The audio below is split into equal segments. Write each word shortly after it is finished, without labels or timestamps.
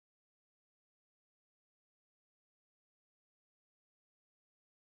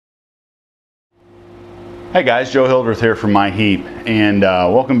Hey guys, Joe Hildreth here from My Heap, and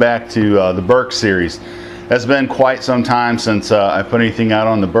welcome back to the Burke series. It's been quite some time since I put anything out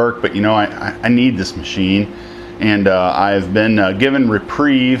on the Burke, but you know, I need this machine, and I've been given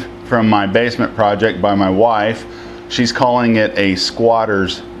reprieve from my basement project by my wife. She's calling it a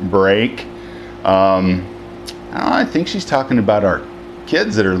squatter's break. I think she's talking about our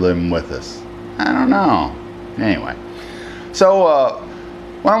kids that are living with us. I don't know. Anyway, so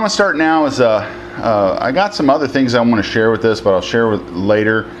what I'm going to start now is I got some other things I want to share with this, but I'll share with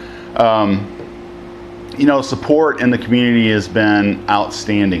later. You know, support in the community has been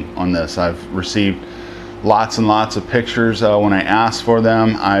outstanding on this. I've received lots and lots of pictures when I asked for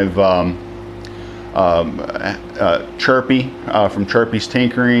them. I've Chirpy from Chirpy's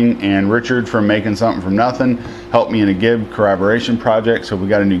Tinkering and Richard from Making Something from Nothing helped me in a gib corroboration project, so we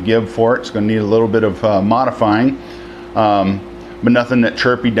got a new gib for it. It's going to need a little bit of modifying. But nothing that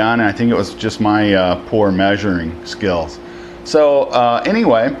Chirpy done, and I think it was just my poor measuring skills. So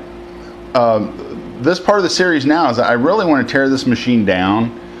anyway, this part of the series now is I really want to tear this machine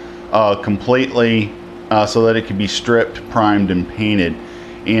down completely so that it can be stripped, primed, and painted.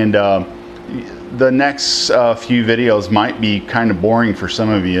 And the next few videos might be kind of boring for some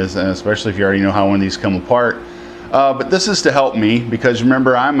of you, especially if you already know how one of these come apart. But this is to help me, because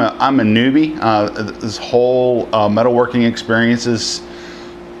remember, I'm a newbie. This whole metalworking experience is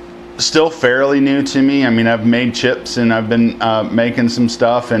still fairly new to me. I mean, I've made chips and I've been making some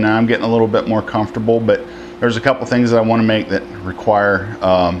stuff, and I'm getting a little bit more comfortable, but there's a couple things that I want to make that require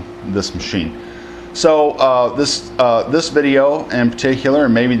this machine. So this video in particular,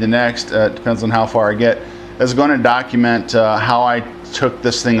 and maybe the next, depends on how far I get, is going to document how I took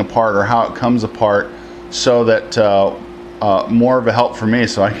this thing apart, or how it comes apart, so that more of a help for me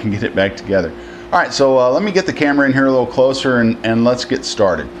so I can get it back together. All right, so let me get the camera in here a little closer and let's get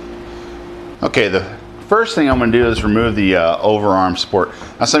started. Okay, the first thing I'm going to do is remove the overarm support.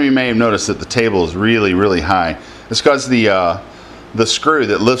 Now, some of you may have noticed that the table is really, really high. It's because the screw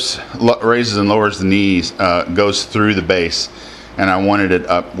that raises and lowers the knees goes through the base, and I wanted it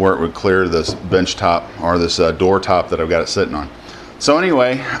up where it would clear this bench top, or this door top that I've got it sitting on. So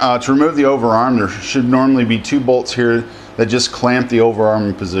anyway, to remove the overarm, there should normally be 2 bolts here that just clamp the overarm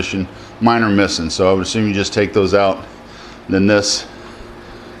in position. Mine are missing, so I would assume you just take those out, then this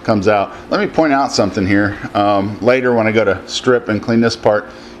comes out. Let me point out something here. Later when I go to strip and clean this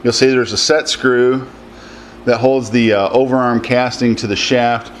part, you'll see there's a set screw that holds the overarm casting to the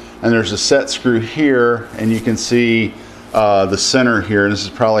shaft, and there's a set screw here, and you can see the center here. This is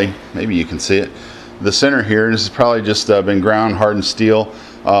probably, maybe you can see it, the center here. This has probably just been ground hardened steel.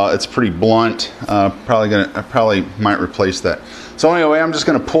 It's pretty blunt. I probably might replace that. So anyway, I'm just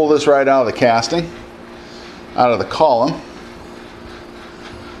going to pull this right out of the casting, out of the column.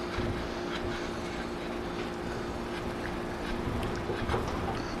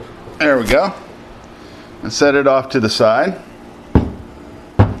 There we go. And set it off to the side.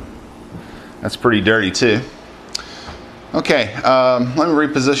 That's pretty dirty too. Okay, let me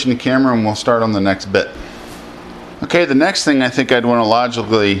reposition the camera and we'll start on the next bit. Okay, the next thing I think I'd want to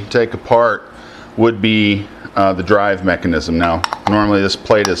logically take apart would be the drive mechanism. Now, normally this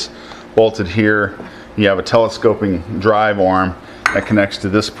plate is bolted here. You have a telescoping drive arm that connects to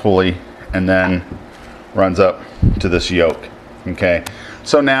this pulley and then runs up to this yoke. Okay,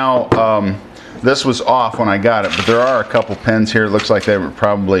 so now this was off when I got it, but there are a couple pins here. It looks like they were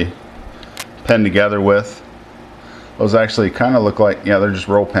probably pinned together with. Those actually kind of look like, yeah, they're just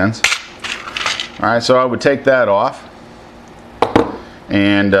roll pins. All right, so I would take that off,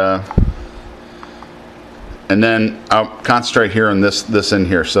 and then I'll concentrate here on this in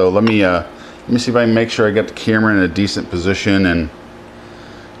here. So let me see if I can make sure I get the camera in a decent position,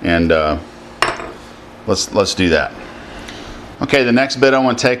 and let's do that. Okay, the next bit I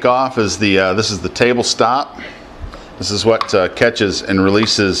want to take off is this is the table stop. This is what catches and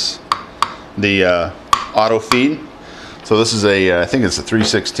releases the auto feed. So this is I think it's a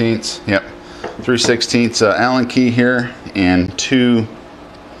 3/16. Yep, 3/16 Allen key here, and 2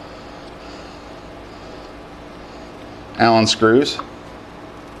 Allen screws.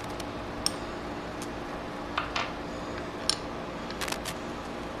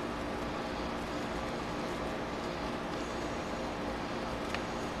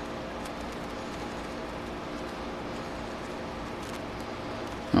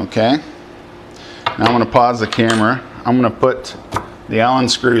 Okay, now I'm going to pause the camera. I'm going to put the Allen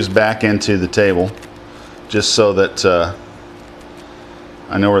screws back into the table just so that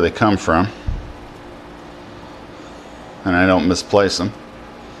I know where they come from and I don't misplace them.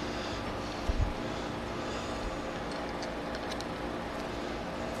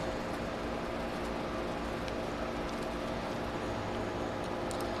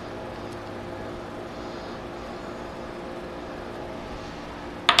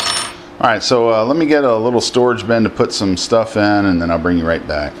 Alright, so let me get a little storage bin to put some stuff in, and then I'll bring you right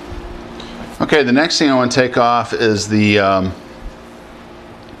back. Okay, the next thing I want to take off is the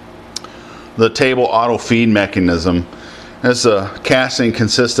table auto feed mechanism. This casting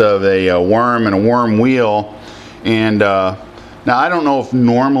consists of a worm and a worm wheel, and now I don't know if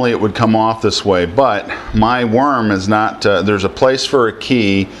normally it would come off this way, but my worm is not, there's a place for a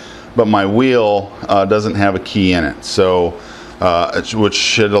key, but my wheel doesn't have a key in it, so which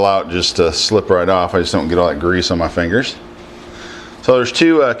should allow it just to slip right off. I just don't get all that grease on my fingers. So there's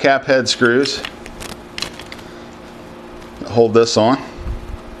two cap head screws that hold this on.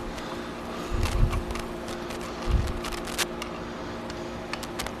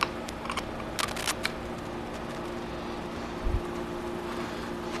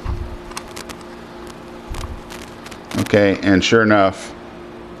 Okay, and sure enough,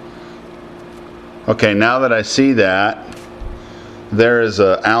 okay, now that I see that, there is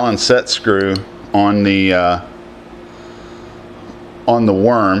a Allen set screw on the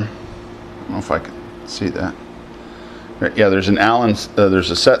worm. I don't know if I can see that. Yeah, there's an Allen, there's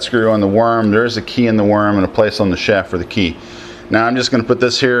a set screw on the worm. There's a key in the worm and a place on the shaft for the key. Now I'm just going to put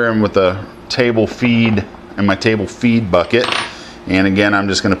this here in with a table feed in my table feed bucket, and again I'm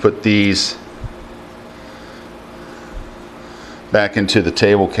just going to put these back into the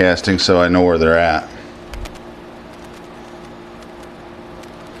table casting so I know where they're at.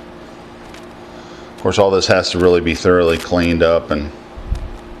 Of course, all this has to really be thoroughly cleaned up,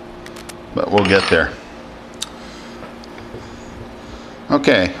 but we'll get there.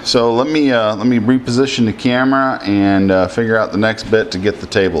 Okay, so let me reposition the camera and figure out the next bit to get the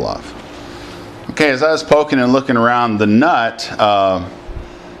table off. Okay, as I was poking and looking around, the nut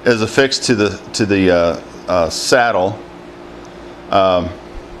is affixed to the saddle. But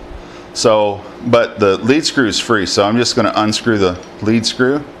the lead screw is free, so I'm just going to unscrew the lead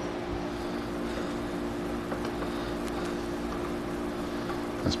screw.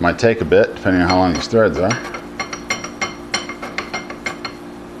 This might take a bit, depending on how long these threads are.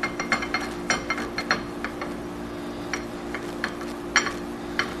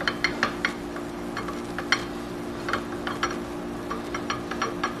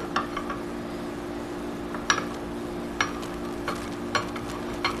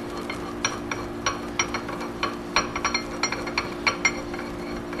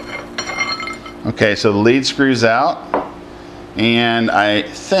 Okay, so the lead screw's out, and I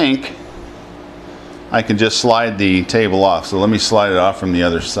think I can just slide the table off. So let me slide it off from the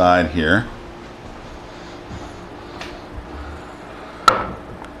other side here.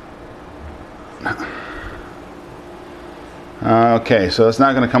 Okay, so it's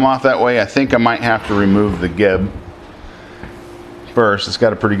not going to come off that way. I think I might have to remove the gib first. It's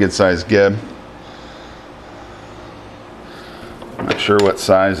got a pretty good sized gib. I'm not sure what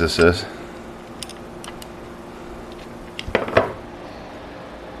size this is.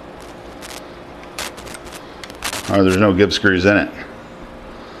 Oh, there's no gib screws in it.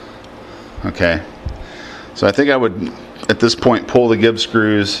 Okay, so I think I would at this point pull the gib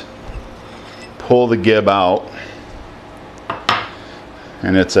screws, pull the gib out,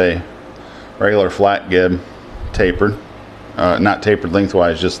 and it's a regular flat gib, tapered, not tapered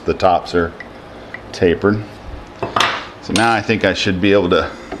lengthwise, just the tops are tapered. So now I think I should be able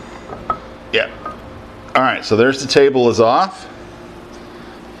to, yeah. All right, so there's the table is off.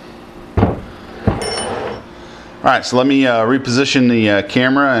 Alright, so let me reposition the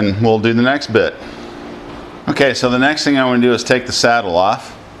camera and we'll do the next bit. Okay, so the next thing I want to do is take the saddle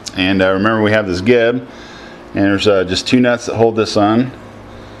off. And remember, we have this gib, and there's just two nuts that hold this on.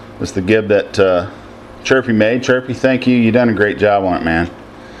 This is the gib that Chirpy made. Chirpy, thank you. You done a great job on it, man.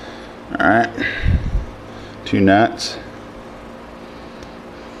 Alright, two nuts.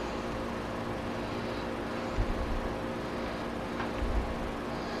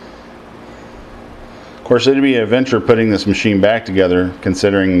 Of course, it'd be a venture putting this machine back together,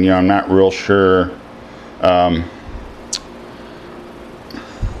 considering, you know, I'm not real sure. Okay,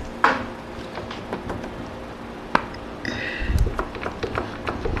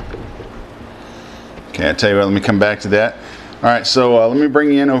 I tell you what, let me come back to that. All right, so let me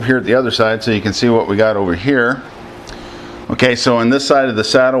bring you in over here at the other side so you can see what we got over here. Okay, so on this side of the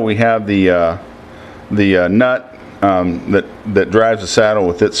saddle we have the nut that drives the saddle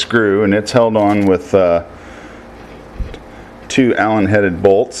with its screw, and it's held on with two Allen headed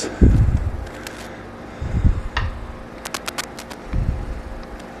bolts.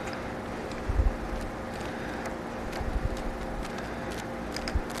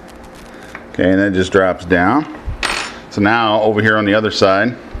 Okay, and that just drops down. So now over here on the other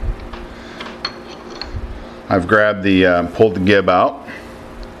side, I've grabbed the pulled the gib out,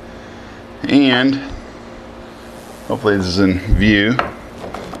 And hopefully this is in view.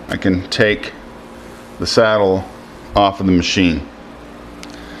 I can take the saddle off of the machine.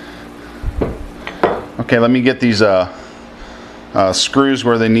 Okay, let me get these screws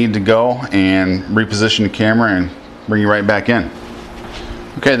where they need to go and reposition the camera and bring you right back in.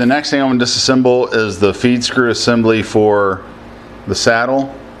 Okay, the next thing I'm going to disassemble is the feed screw assembly for the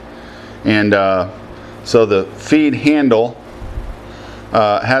saddle. And so the feed handle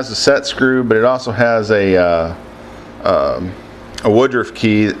has a set screw, but it also has a Woodruff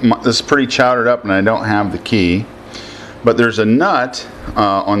key. This is pretty chowdered up and I don't have the key. But there's a nut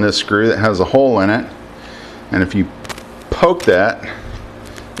on this screw that has a hole in it. And if you poke that,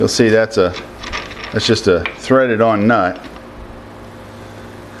 you'll see that's just a threaded on nut,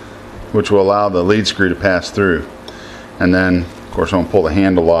 which will allow the lead screw to pass through. And then of course I'm going to pull the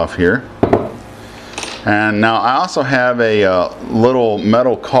handle off here. And now I also have a little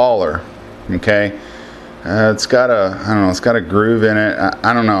metal collar. Okay, it's got a groove in it.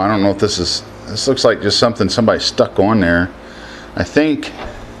 I don't know if this looks like just something somebody stuck on there. I think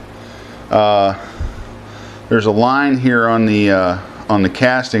there's a line here on the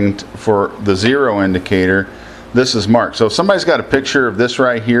casting for the 0 indicator. This is marked. So if somebody's got a picture of this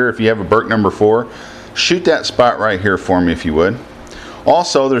right here, if you have a Burke number 4, shoot that spot right here for me if you would.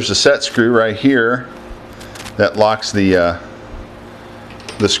 Also, there's a set screw right here that locks the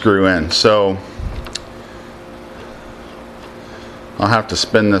screw in. So I'll have to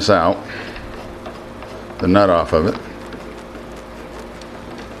spin this out, the nut off of it.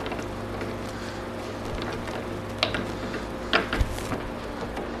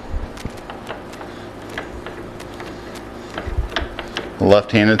 A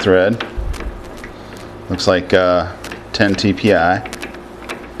left-handed thread, looks like 10 TPI.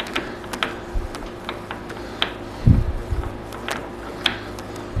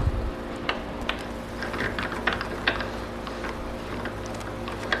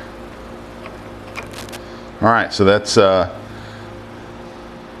 All right, so that's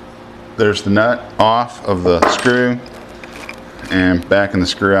there's the nut off of the screw and backing the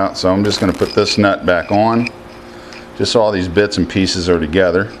screw out. So I'm just going to put this nut back on, just so all these bits and pieces are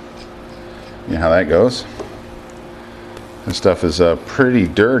together. You know how that goes. This stuff is pretty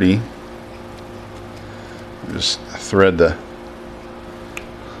dirty. Just thread the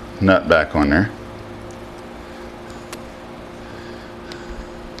nut back on there.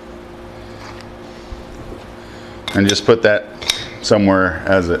 And just put that somewhere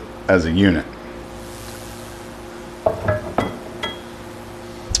as a unit.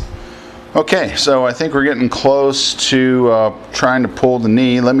 Okay, so I think we're getting close to trying to pull the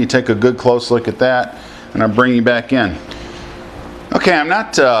knee. Let me take a good close look at that and I'll bring you back in. Okay, I'm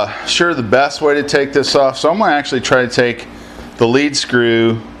not sure the best way to take this off, so I'm going to actually try to take the lead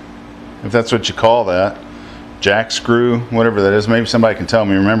screw, if that's what you call that, jack screw, whatever that is. Maybe somebody can tell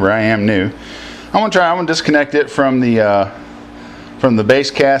me. Remember, I am new. I'm going to disconnect it from the base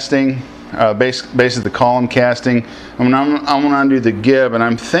casting, base of the column casting. I'm going to undo the gib, and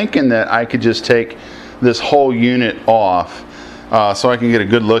I'm thinking that I could just take this whole unit off so I can get a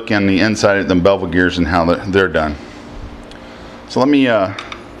good look in the inside of the bevel gears and how they're done. So let me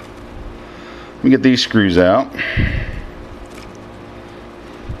get these screws out.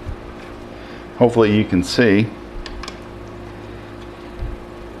 Hopefully you can see.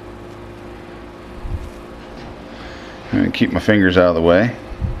 I'm going to keep my fingers out of the way.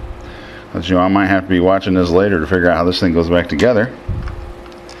 As you know, I might have to be watching this later to figure out how this thing goes back together.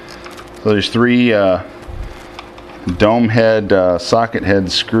 So there's 3 dome head, socket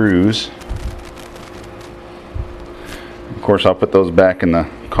head screws. Of course, I'll put those back in the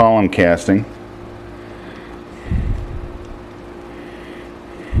column casting.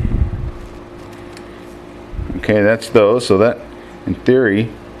 Okay, that's those. So that, in theory,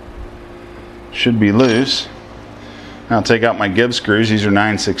 should be loose. I'll take out my gib screws. These are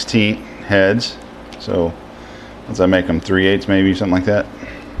 9/16 heads. So once I make them 3/8 maybe, something like that.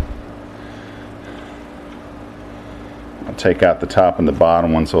 I'll take out the top and the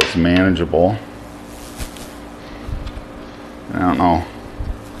bottom one so it's manageable. I don't know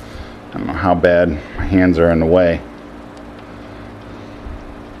how bad my hands are in the way.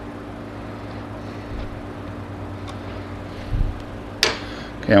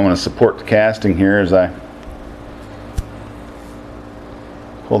 Okay, I want to support the casting here as I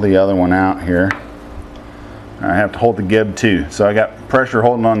pull the other one out here. I have to hold the gib too, so I got pressure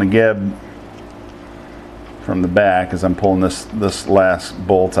holding on the gib from the back as I'm pulling this last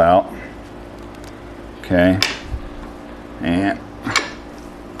bolt out. Okay, and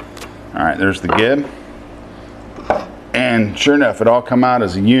all right, there's the gib, and sure enough, it all come out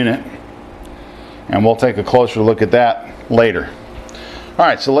as a unit. and we'll take a closer look at that later. All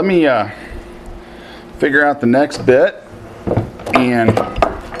right, so let me figure out the next bit and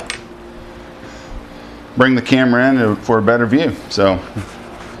bring the camera in for a better view. So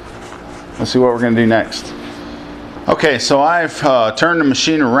let's see what we're going to do next. Okay, so I've turned the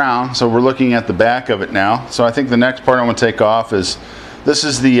machine around, so we're looking at the back of it now. So I think the next part I want to take off is, this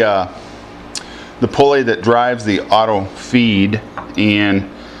is the pulley that drives the auto feed, and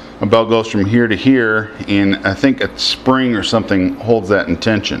a belt goes from here to here, and I think a spring or something holds that in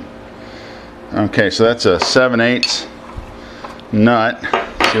tension. Okay, so that's a 7/8 nut.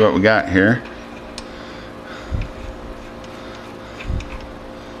 Let's see what we got here.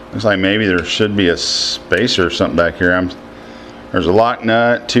 Looks like maybe there should be a spacer or something back here. There's a lock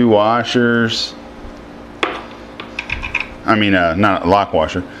nut, 2 washers. I mean, not a lock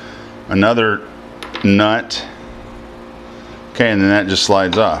washer. Another nut. Okay, and then that just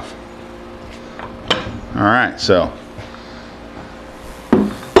slides off. All right, so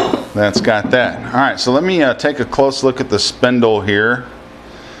that's got that. All right, so let me take a close look at the spindle here,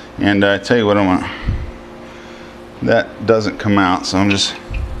 and tell you what I want. That doesn't come out, so I'm going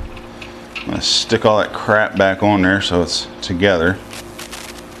to stick all that crap back on there so it's together.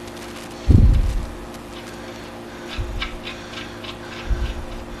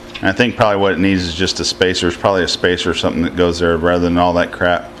 And I think probably what it needs is just a spacer. There's probably a spacer or something that goes there rather than all that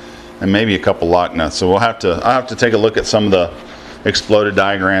crap, and maybe a couple lock nuts. So I'll have to take a look at some of the exploded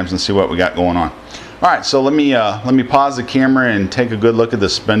diagrams and see what we got going on. All right, so let me pause the camera and take a good look at the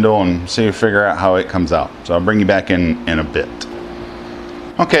spindle and see if figure out how it comes out. So I'll bring you back in a bit.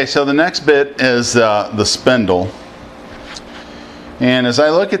 Okay, so the next bit is the spindle. And as I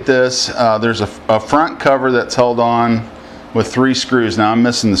look at this, there's a front cover that's held on with 3 screws. Now I'm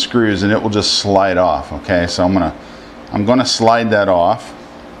missing the screws, and it will just slide off. Okay, so I'm gonna slide that off.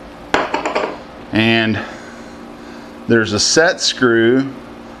 And there's a set screw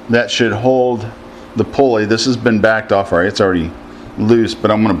that should hold the pulley. This has been backed off already. It's already loose, but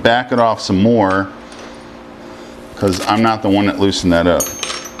I'm gonna back it off some more because I'm not the one that loosened that up.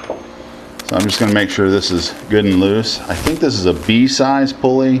 So I'm just gonna make sure this is good and loose. I think this is a B-size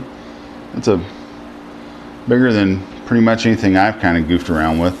pulley. It's bigger than pretty much anything I've kind of goofed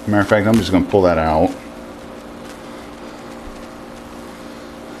around with. Matter of fact, I'm just going to pull that out.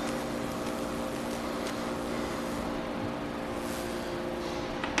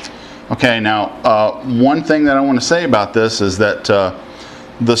 Okay, now one thing that I want to say about this is that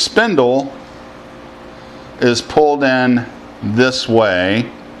the spindle is pulled in this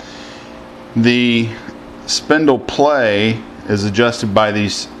way. The spindle play is adjusted by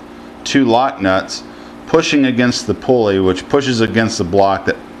these 2 lock nuts pushing against the pulley, which pushes against the block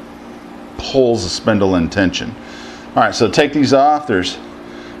that pulls the spindle in tension. All right, so take these off. There's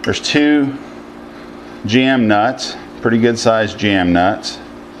 2 jam nuts, pretty good sized jam nuts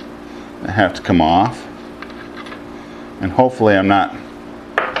that have to come off. And hopefully I'm not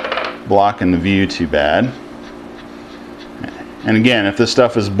blocking the view too bad. And again, if this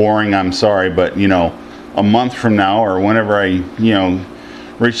stuff is boring, I'm sorry, but you know, a month from now or whenever I,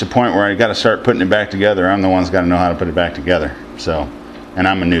 reach the point where I got to start putting it back together, I'm the one that's got to know how to put it back together. So, and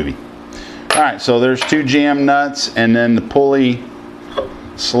I'm a newbie. All right, so there's 2 jam nuts, and then the pulley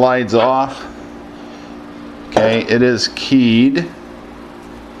slides off. Okay, it is keyed.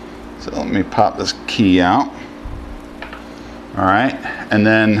 So let me pop this key out. All right, and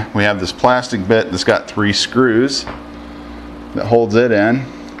then we have this plastic bit that's got 3 screws that holds it in,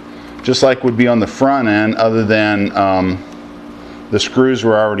 just like would be on the front end, other than the screws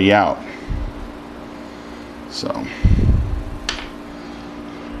were already out. So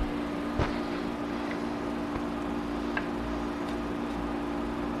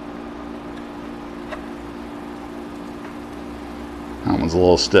that one's a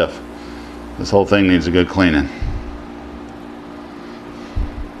little stiff. This whole thing needs a good cleaning.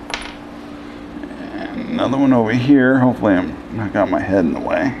 And another one over here. Hopefully I'm not got my head in the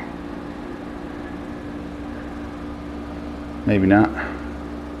way. Maybe not.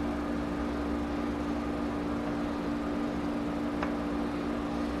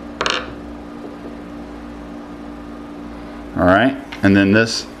 All right, and then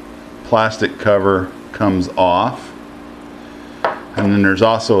this plastic cover comes off, and then there's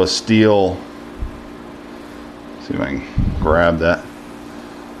also a steel. Let's see if I can grab that.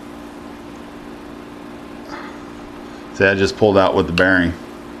 See, I just pulled out with the bearing.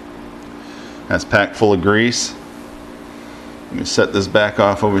 That's packed full of grease. Let me set this back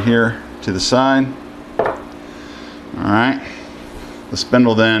off over here to the side. All right, the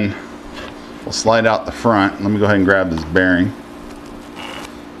spindle then will slide out the front. Let me go ahead and grab this bearing.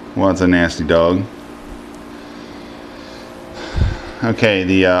 Well, it's a nasty dog. Okay,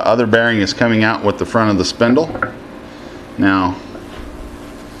 the other bearing is coming out with the front of the spindle. Now,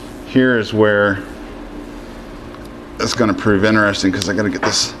 here is where it's going to prove interesting, because I got to get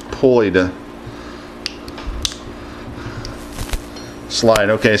this pulley to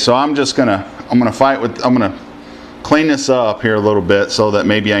slide. Okay, so I'm gonna clean this up here a little bit so that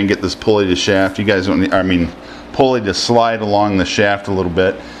maybe I can get this pulley to shaft. You guys don't need, pulley to slide along the shaft a little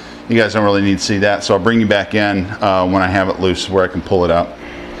bit. You guys don't really need to see that, so I'll bring you back in when I have it loose where I can pull it out.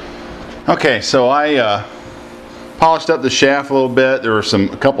 Okay, so I polished up the shaft a little bit. There were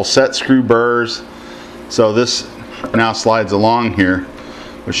a couple set screw burrs, so this now slides along here,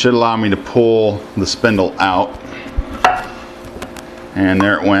 which should allow me to pull the spindle out. And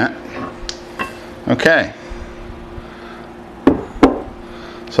there it went. Okay,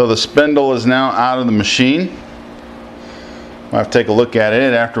 so the spindle is now out of the machine. I'll have to take a look at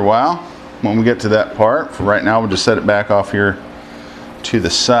it after a while when we get to that part. For right now, we'll just set it back off here to the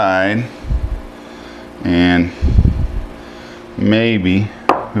side, and maybe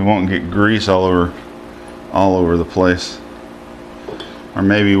we won't get grease all over the place, or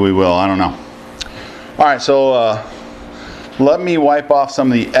maybe we will, I don't know. All right, so let me wipe off some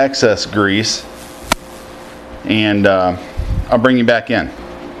of the excess grease, and I'll bring you back in.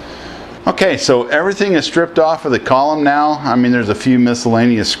 Okay, so everything is stripped off of the column now. I mean, there's a few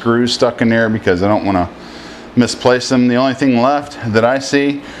miscellaneous screws stuck in there because I don't want to misplace them. The only thing left that I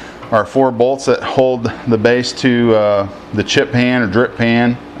see are 4 bolts that hold the base to the chip pan or drip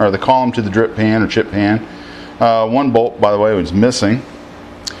pan, or the column to the drip pan or chip pan. 1 bolt, by the way, was missing.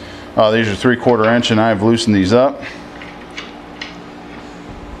 These are 3/4 inch, and I've loosened these up.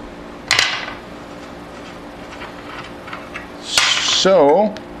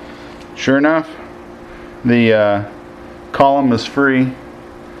 So, sure enough, the column is free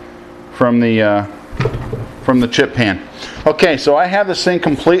from the chip pan. Okay, so I have this thing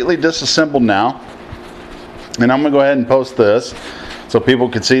completely disassembled now, and I'm going to go ahead and post this so people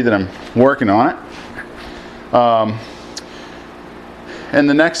can see that I'm working on it. In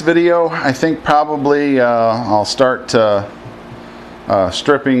the next video, I think probably I'll start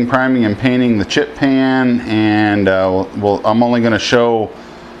stripping, priming, and painting the chip pan, and I'm only going to show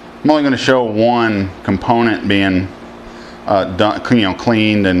one component being done,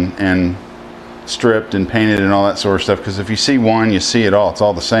 cleaned and stripped and painted and all that sort of stuff. Because if you see one, you see it all. It's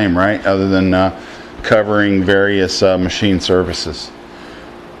all the same, right? Other than covering various machine surfaces.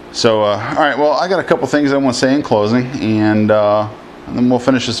 So, all right. Well, I got a couple things I want to say in closing, and then we'll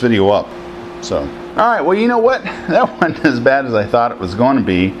finish this video up. So. All right, well, you know what? That wasn't as bad as I thought it was going to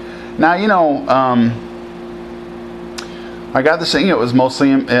be. Now, you know, I got this thing. It was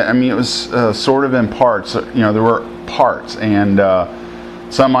mostly, I mean, it was sort of in parts. You know, there were parts, and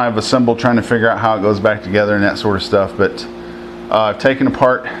some I've assembled trying to figure out how it goes back together and that sort of stuff. But I've taken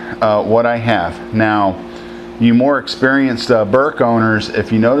apart what I have. Now, you more experienced Burke owners,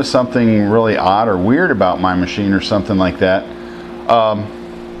 if you notice something really odd or weird about my machine or something like that,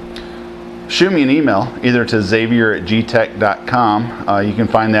 shoot me an email, either to xavier@gtech.com. You can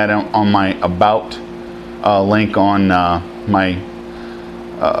find that on my About link on my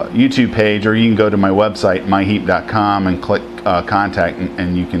YouTube page, or you can go to my website, myheap.com, and click contact,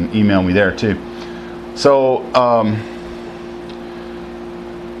 and you can email me there too. So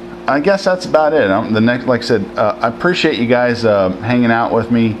I guess that's about it. Like I said, I appreciate you guys hanging out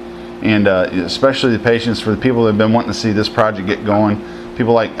with me, and especially the patience for the people that have been wanting to see this project get going.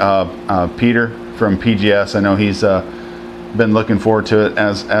 People like Peter from PGS, I know he's been looking forward to it,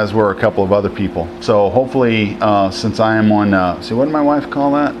 as were a couple of other people. So hopefully, since I am on, see, what did my wife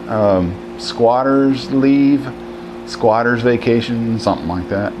call that? Squatters leave, squatters vacation, something like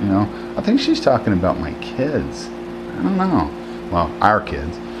that. You know, I think she's talking about my kids. I don't know. Well, our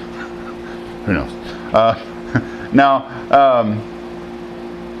kids. Who knows? Now.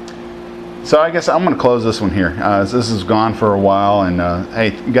 So I guess I'm going to close this one here. This has gone for a while, and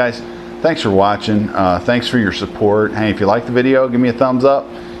hey, you guys, thanks for watching. Thanks for your support. Hey, if you like the video, give me a thumbs up.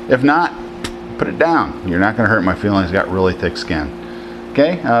 If not, put it down. You're not going to hurt my feelings. I got really thick skin.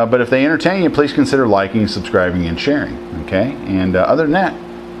 Okay, but if they entertain you, please consider liking, subscribing, and sharing. Okay, and other than that,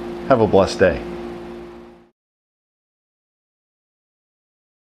 have a blessed day.